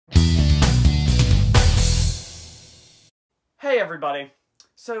Hey everybody!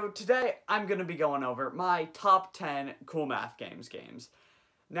 So today I'm going to be going over my top 10 Cool Math Games.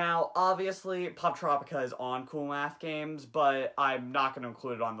 Now, obviously, Poptropica is on Cool Math Games, but I'm not going to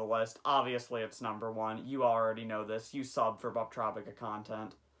include it on the list. Obviously, it's number one. You already know this. You sub for Poptropica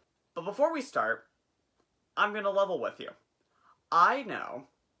content. But before we start, I'm going to level with you. I know,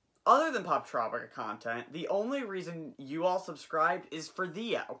 other than Poptropica content, the only reason you all subscribed is for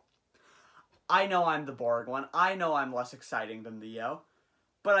Theo. I know I'm the boring one. I know I'm less exciting than Theo.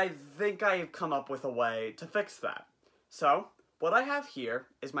 But I think I've come up with a way to fix that. So, what I have here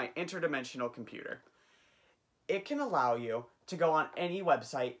is my interdimensional computer. It can allow you to go on any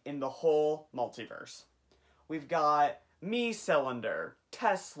website in the whole multiverse. We've got Me Cylinder,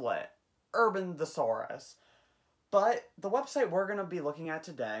 Tesla, Urban Thesaurus. But the website we're going to be looking at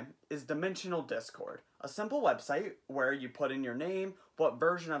today is Dimensional Discord, a simple website where you put in your name, what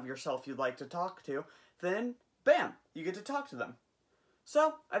version of yourself you'd like to talk to, then, bam, you get to talk to them.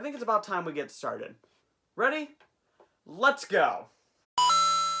 So, I think it's about time we get started. Ready? Let's go!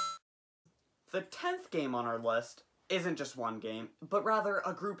 The 10th game on our list isn't just one game, but rather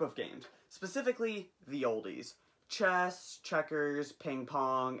a group of games, specifically the oldies. Chess, checkers, ping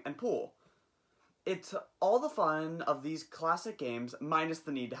pong, and pool. It's all the fun of these classic games, minus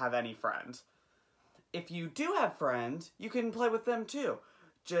the need to have any friends. If you do have friends, you can play with them too.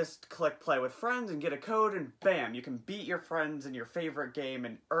 Just click play with friends and get a code and bam, you can beat your friends in your favorite game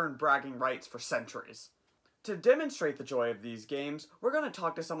and earn bragging rights for centuries. To demonstrate the joy of these games, we're going to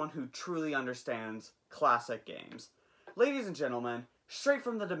talk to someone who truly understands classic games. Ladies and gentlemen, straight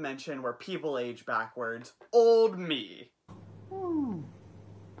from the dimension where people age backwards, old me.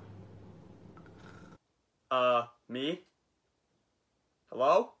 Me?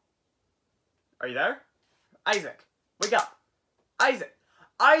 Hello? Are you there? Isaac, wake up! Isaac!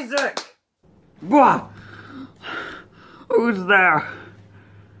 Isaac! Bah! Who's there?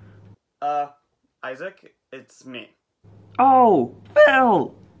 Isaac, it's me. Oh,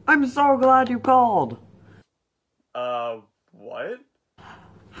 Phil! I'm so glad you called. What?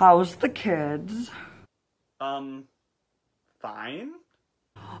 How's the kids? Fine?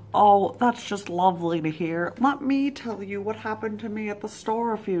 Oh, that's just lovely to hear. Let me tell you what happened to me at the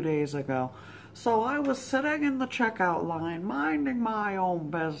store a few days ago. So I was sitting in the checkout line, minding my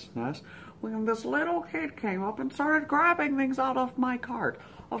own business, when this little kid came up and started grabbing things out of my cart.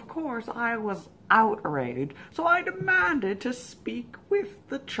 Of course, I was outraged, so I demanded to speak with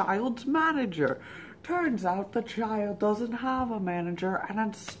the child's manager. Turns out the child doesn't have a manager and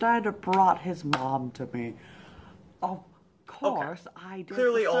instead brought his mom to me. Of course, okay. I did.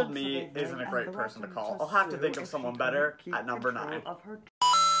 Clearly, old me isn't a great person to call. I'll have to think of someone better at number 9.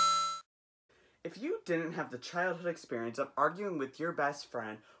 If you didn't have the childhood experience of arguing with your best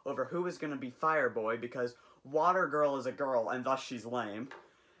friend over who is going to be Fireboy because Water Girl is a girl and thus she's lame,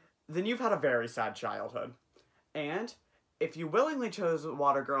 then you've had a very sad childhood. And if you willingly chose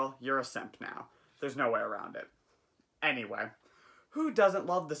Water Girl, you're a simp now. There's no way around it. Anyway, who doesn't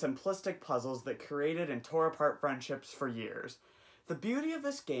love the simplistic puzzles that created and tore apart friendships for years? The beauty of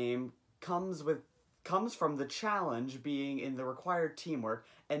this game comes from the challenge being in the required teamwork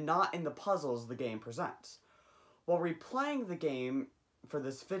and not in the puzzles the game presents. While replaying the game for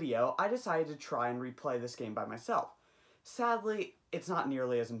this video, I decided to try and replay this game by myself. Sadly, it's not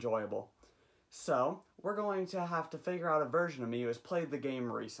nearly as enjoyable. So, we're going to have to figure out a version of me who has played the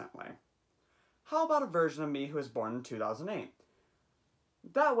game recently. How about a version of me who was born in 2008?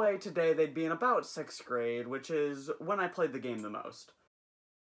 That way, today they'd be in about 6th grade, which is when I played the game the most.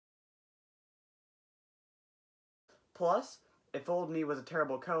 Plus, if old me was a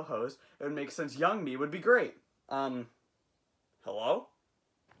terrible co-host, it would make sense young me would be great. Hello?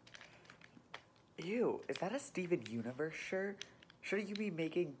 Ew, is that a Steven Universe shirt? Shouldn't you be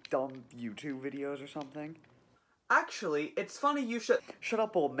making dumb YouTube videos or something? Actually, it's funny you should— Shut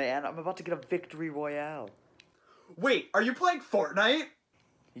up, old man. I'm about to get a victory royale. Wait, are you playing Fortnite?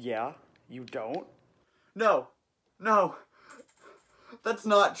 Yeah, you don't? No. That's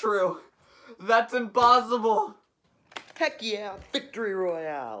not true. That's impossible. Heck yeah, victory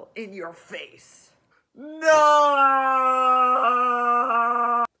royale in your face. No!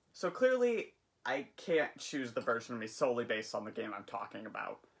 So clearly, I can't choose the version of me solely based on the game I'm talking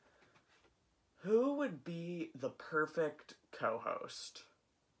about. Who would be the perfect co-host?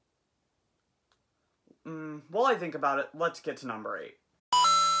 While I think about it, let's get to number 8.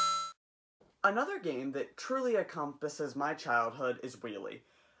 Another game that truly encompasses my childhood is Wheelie.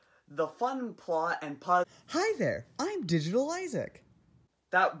 The fun plot and puzzle— Hi there, I'm Digital Isaac.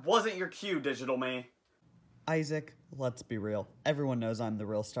 That wasn't your cue, Digital Me. Isaac, let's be real. Everyone knows I'm the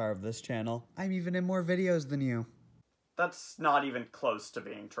real star of this channel. I'm even in more videos than you. That's not even close to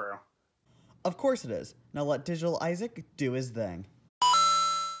being true. Of course it is. Now let Digital Isaac do his thing.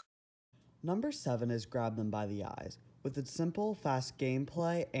 Number 7 is Grab Them by the Eyes. With its simple, fast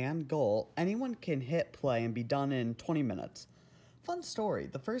gameplay and goal, anyone can hit play and be done in 20 minutes. Fun story,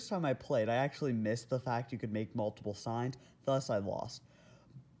 the first time I played, I actually missed the fact you could make multiple signs, thus I lost.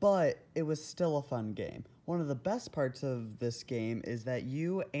 But it was still a fun game. One of the best parts of this game is that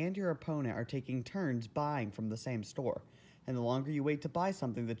you and your opponent are taking turns buying from the same store, and the longer you wait to buy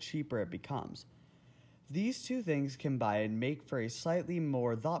something, the cheaper it becomes. These two things combined make for a slightly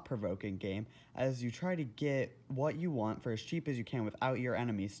more thought-provoking game as you try to get what you want for as cheap as you can without your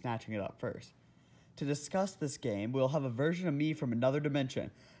enemies snatching it up first. To discuss this game, we'll have a version of me from another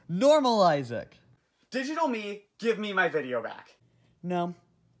dimension. Normal Isaac! Digital me, give me my video back. No,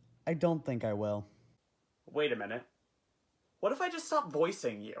 I don't think I will. Wait a minute. What if I just stop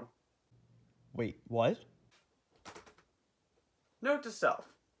voicing you? Wait, what? Note to self.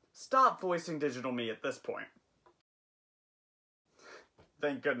 Stop voicing digital me at this point.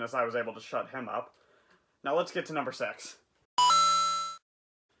 Thank goodness I was able to shut him up. Now let's get to number 6.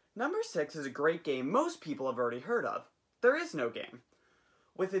 Number 6 is a great game most people have already heard of. There Is No Game.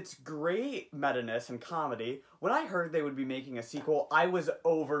 With its great meta-ness and comedy, when I heard they would be making a sequel, I was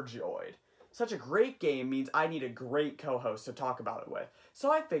overjoyed. Such a great game means I need a great co-host to talk about it with.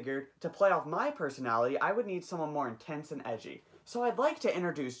 So I figured, to play off my personality, I would need someone more intense and edgy. So I'd like to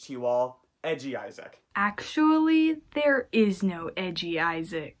introduce to you all, Edgy Isaac. Actually, there is no Edgy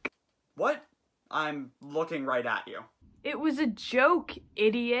Isaac. What? I'm looking right at you. It was a joke,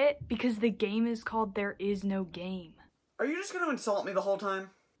 idiot, because the game is called There Is No Game. Are you just going to insult me the whole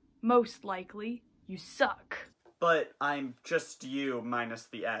time? Most likely, you suck. But I'm just you minus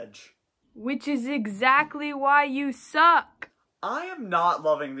the edge. Which is exactly why you suck. I am not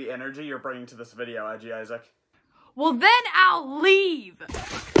loving the energy you're bringing to this video, Edgy Isaac. Well, then I'll leave!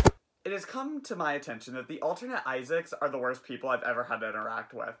 It has come to my attention that the alternate Isaacs are the worst people I've ever had to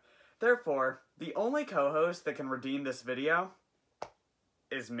interact with. Therefore, the only co-host that can redeem this video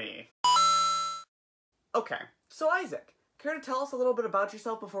is me. Okay, so Isaac, care to tell us a little bit about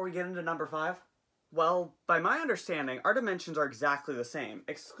yourself before we get into number 5? Well, by my understanding, our dimensions are exactly the same,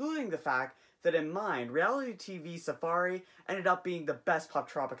 excluding the fact that in mine, reality TV Safari ended up being the best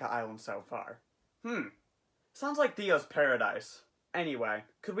Poptropica island so far. Sounds like Theo's paradise. Anyway,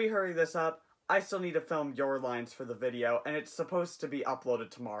 could we hurry this up? I still need to film your lines for the video, and it's supposed to be uploaded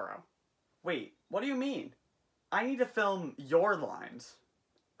tomorrow. Wait, what do you mean? I need to film your lines.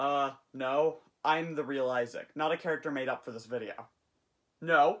 No, I'm the real Isaac, not a character made up for this video.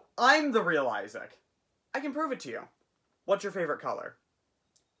 No, I'm the real Isaac. I can prove it to you. What's your favorite color?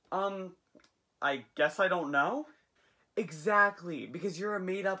 I guess I don't know? Exactly, because you're a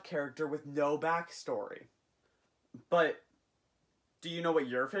made-up character with no backstory. But, do you know what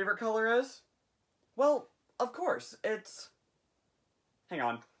your favorite color is? Well, of course, it's... Hang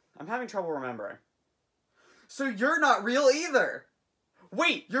on, I'm having trouble remembering. So you're not real either!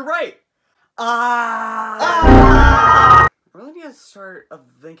 Wait, you're right! I really need to start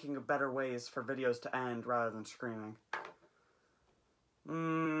thinking of better ways for videos to end rather than screaming.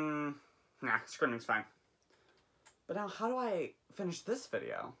 Nah, screaming's fine. But now, how do I finish this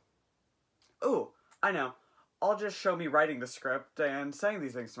video? Ooh, I know. I'll just show me writing the script and saying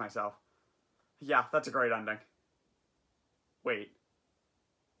these things to myself. Yeah, that's a great ending. Wait.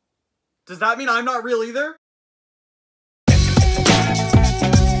 Does that mean I'm not real either?